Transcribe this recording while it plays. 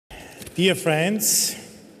Dear friends,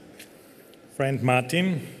 friend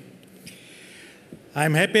Martin,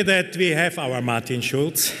 I'm happy that we have our Martin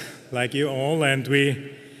Schulz, like you all, and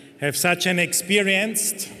we have such an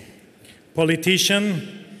experienced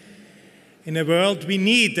politician. In a world, we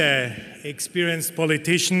need an experienced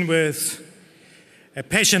politician with a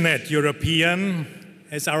passionate European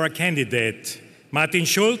as our candidate. Martin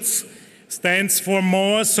Schulz stands for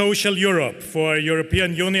more social Europe, for a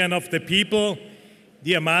European Union of the people.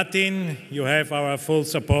 Dear Martin, you have our full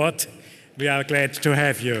support. We are glad to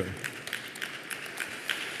have you.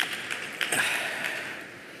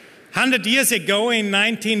 100 years ago, in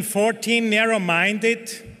 1914,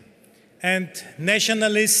 narrow-minded and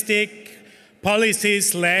nationalistic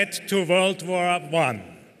policies led to World War I.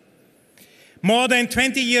 More than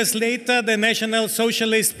 20 years later, the National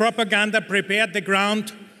Socialist propaganda prepared the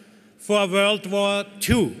ground for World War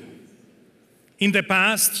II. In the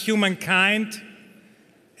past, humankind,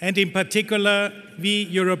 and in particular, we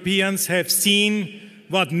Europeans have seen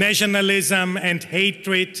what nationalism and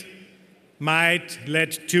hatred might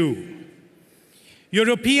lead to.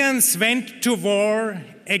 Europeans went to war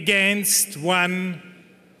against one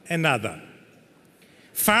another.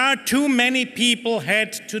 Far too many people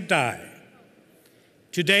had to die.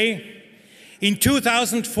 Today, in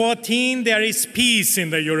 2014, there is peace in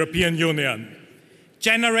the European Union.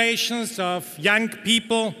 Generations of young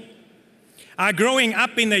people are growing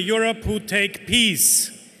up in a Europe who take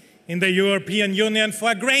peace in the European Union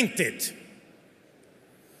for granted.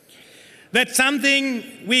 That's something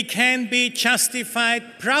we can be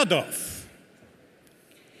justified proud of.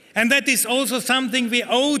 And that is also something we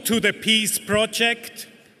owe to the peace project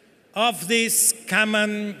of this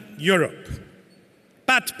common Europe.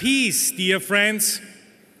 But peace, dear friends,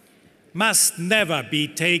 must never be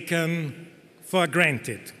taken for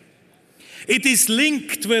granted. It is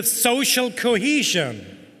linked with social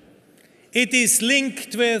cohesion. It is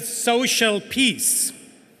linked with social peace.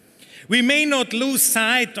 We may not lose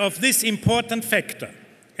sight of this important factor,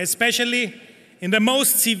 especially in the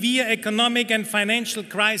most severe economic and financial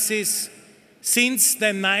crisis since the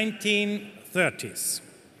 1930s.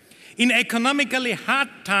 In economically hard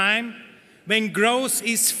time, when growth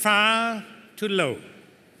is far too low.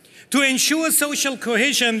 To ensure social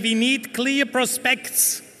cohesion, we need clear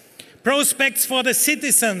prospects for the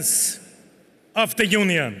citizens of the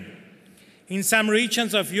Union. In some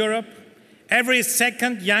regions of Europe, every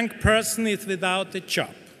second young person is without a job.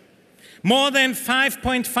 More than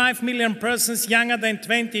 5.5 million persons younger than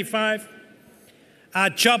 25 are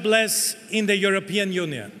jobless in the European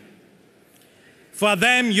Union. For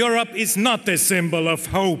them, Europe is not a symbol of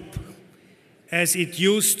hope, as it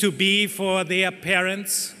used to be for their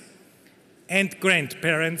parents and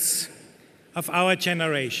grandparents of our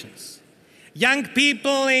generations. Young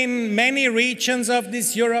people in many regions of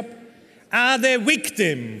this Europe are the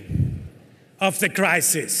victim of the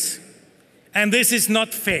crisis, and this is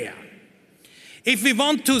not fair. If we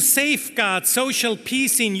want to safeguard social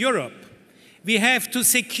peace in Europe, we have to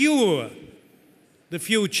secure the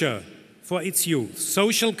future for its youth.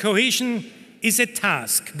 Social cohesion is a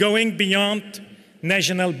task going beyond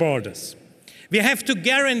national borders. We have to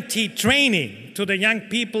guarantee training to the young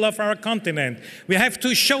people of our continent. We have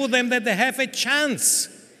to show them that they have a chance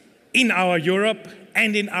in our Europe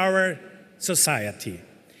and in our society.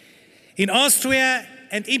 In Austria,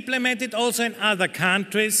 and implemented also in other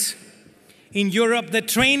countries in Europe, the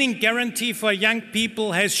training guarantee for young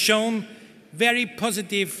people has shown very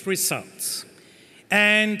positive results.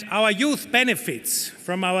 And our youth benefits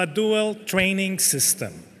from our dual training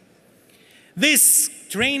system. This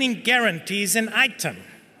training guarantee is an item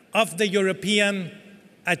of the European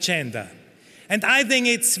agenda. And I think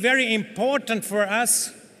it's very important for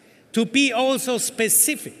us to be also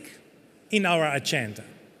specific in our agenda.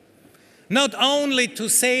 Not only to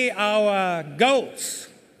say our goals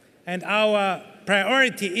and our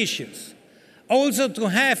priority issues, also to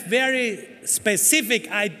have very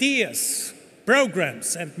specific ideas,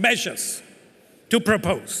 programs and measures to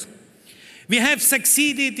propose. We have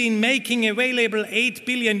succeeded in making available 8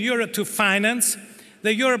 billion euro to finance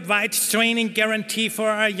the Europe-wide training guarantee for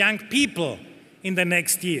our young people in the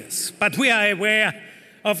next years. But we are aware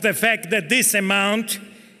of the fact that this amount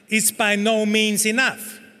is by no means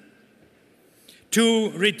enough.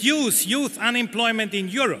 To reduce youth unemployment in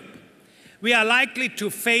Europe, we are likely to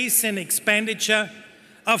face an expenditure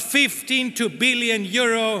of 15 billion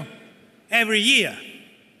euro every year.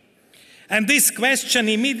 And this question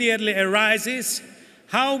immediately arises,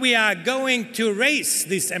 how we are going to raise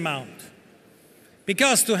this amount.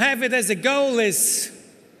 Because to have it as a goal is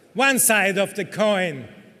one side of the coin,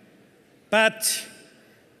 but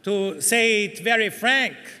to say it very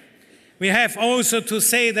frank, we have also to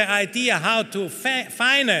say the idea how to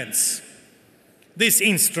finance these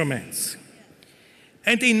instruments.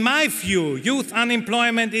 And in my view, youth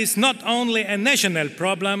unemployment is not only a national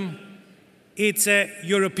problem, it's a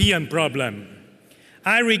European problem.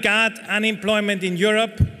 I regard unemployment in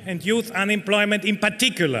Europe, and youth unemployment in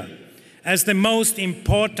particular, as the most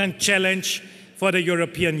important challenge for the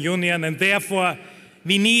European Union, and therefore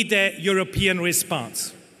we need a European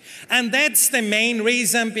response. And that's the main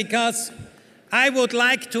reason, because I would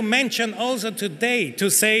like to mention also today to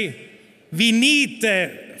say we need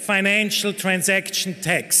the financial transaction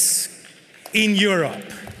tax in Europe,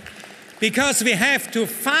 because we have to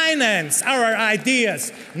finance our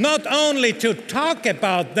ideas, not only to talk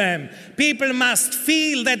about them. People must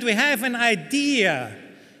feel that we have an idea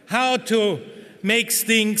how to make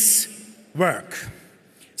things work.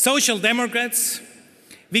 Social Democrats,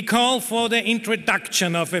 we call for the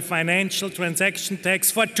introduction of a financial transaction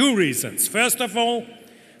tax for two reasons. First of all,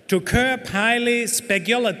 to curb highly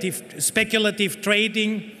speculative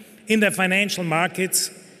trading in the financial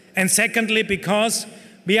markets. And secondly, because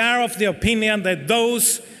we are of the opinion that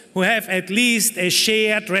those who have at least a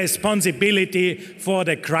shared responsibility for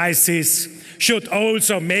the crisis should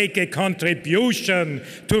also make a contribution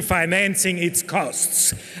to financing its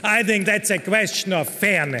costs. I think that's a question of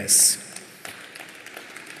fairness.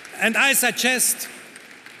 And I suggest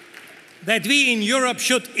that we in Europe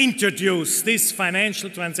should introduce this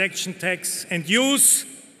financial transaction tax and use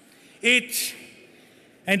it.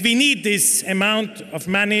 And we need this amount of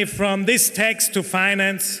money from this tax to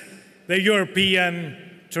finance the European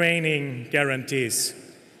training guarantees.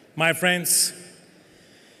 My friends,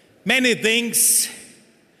 many things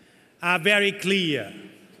are very clear,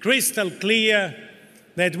 crystal clear,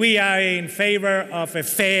 that we are in favor of a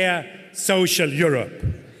fair social Europe.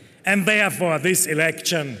 And therefore, this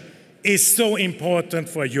election is so important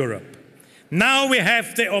for Europe. Now we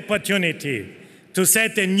have the opportunity to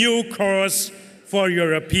set a new course for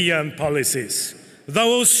European policies.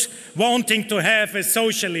 Those wanting to have a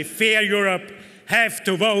socially fair Europe have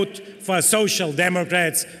to vote for Social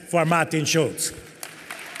Democrats, for Martin Schulz.